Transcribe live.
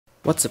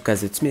What's up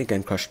guys, it's me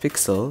again,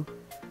 CrushedPixel.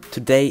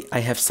 Today I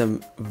have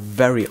some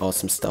very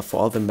awesome stuff for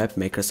all the map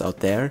makers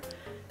out there.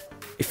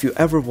 If you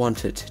ever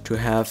wanted to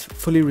have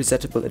fully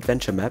resettable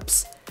adventure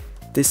maps,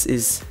 this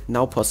is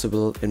now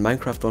possible in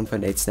Minecraft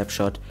 1.8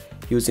 Snapshot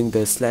using the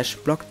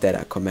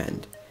 /blockdata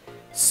command.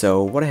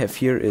 So what I have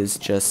here is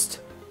just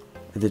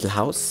a little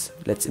house.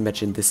 Let's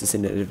imagine this is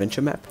in an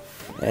adventure map,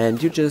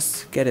 and you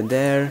just get in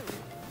there,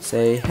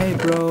 say, hey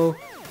bro,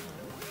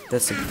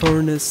 there's some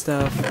furnace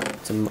stuff,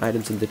 some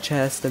items in the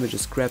chest, let me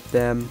just grab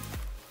them,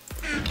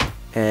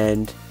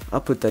 and I'll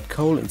put that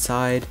coal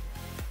inside,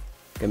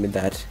 give me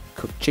that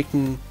cooked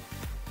chicken,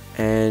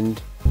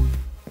 and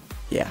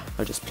yeah,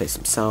 I'll just play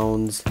some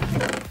sounds,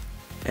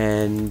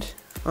 and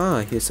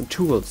here's some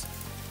tools.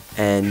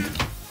 And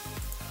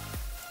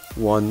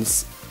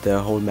once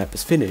the whole map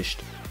is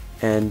finished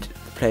and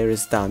the player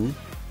is done,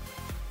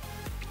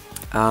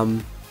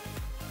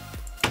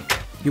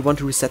 you want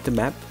to reset the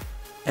map,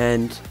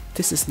 and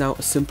this is now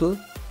as simple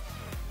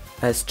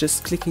as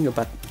just clicking a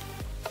button.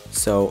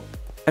 So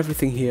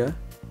everything here,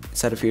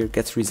 inside of here,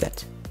 gets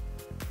reset.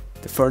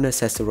 The furnace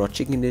has the raw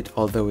chicken in it,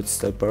 although it's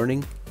still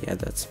burning. Yeah,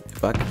 that's a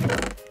bug.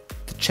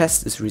 The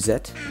chest is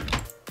reset.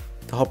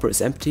 The hopper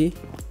is empty.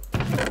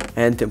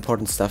 And the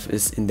important stuff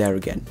is in there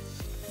again,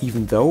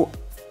 even though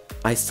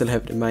I still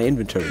have it in my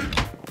inventory.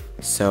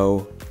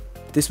 So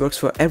this works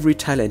for every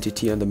tile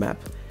entity on the map.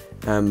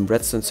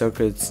 Redstone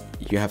circuits,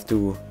 you have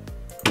to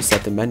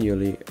reset them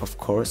manually, of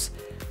course,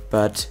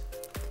 but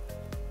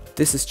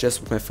this is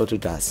just what my filter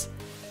does.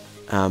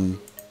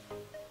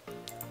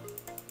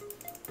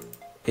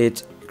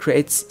 It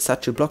creates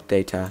such a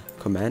Blockdata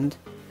command,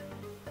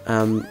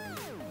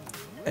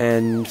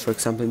 and for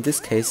example in this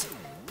case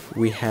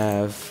we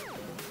have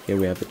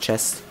a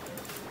chest,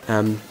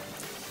 and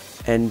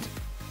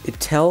it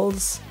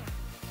tells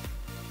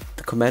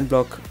the command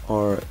block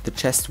or the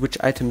chest which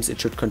items it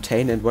should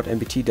contain and what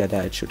MBT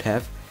data it should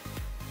have,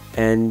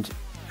 and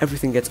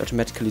everything gets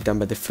automatically done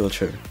by the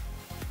filter.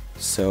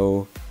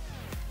 So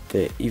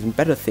the even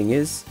better thing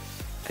is,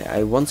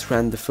 I once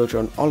ran the filter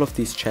on all of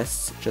these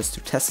chests just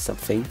to test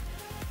something,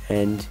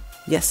 and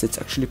yes, it's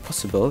actually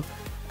possible.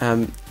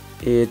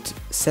 It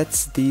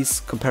sets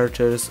these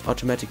comparators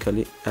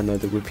automatically,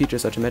 the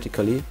repeaters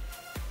automatically,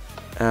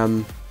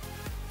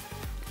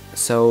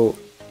 so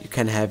you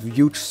can have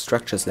huge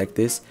structures like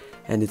this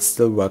and it's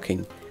still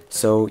working.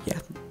 So yeah,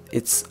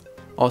 it's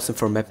awesome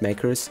for map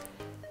makers,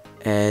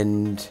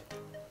 and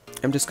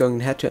I'm just going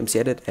ahead to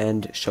MCEdit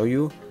and show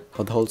you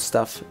how the whole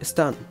stuff is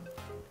done.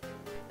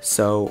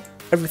 So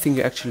everything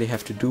you actually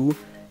have to do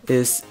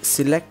is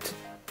select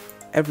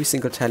every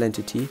single tile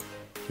entity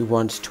you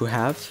want to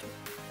have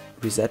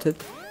resetted.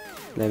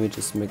 Let me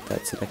just make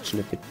that selection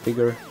a bit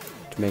bigger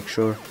to make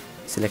sure.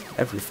 Select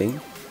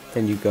everything.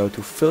 Then you go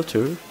to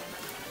filter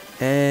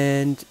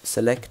and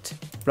select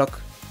block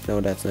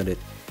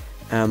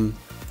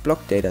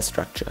data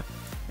structure.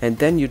 And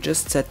then you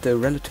just set the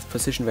relative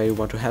position where you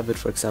want to have it.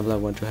 For example, I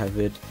want to have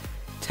it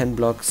 10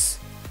 blocks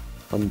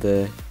on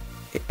the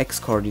X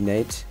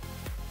coordinate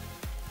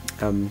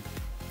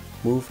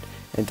moved,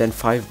 and then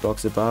 5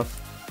 blocks above.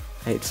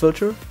 I hit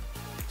filter,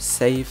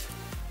 save,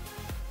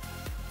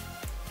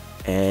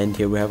 and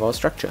here we have our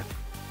structure.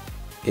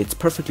 It's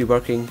perfectly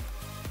working.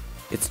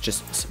 It's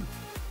just awesome.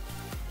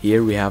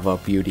 Here we have our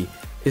beauty.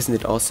 Isn't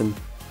it awesome?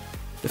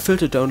 The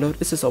filter download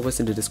is as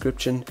always in the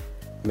description.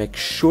 Make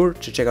sure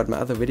to check out my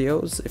other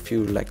videos if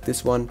you like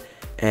this one,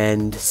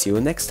 and see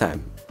you next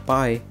time.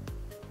 Bye!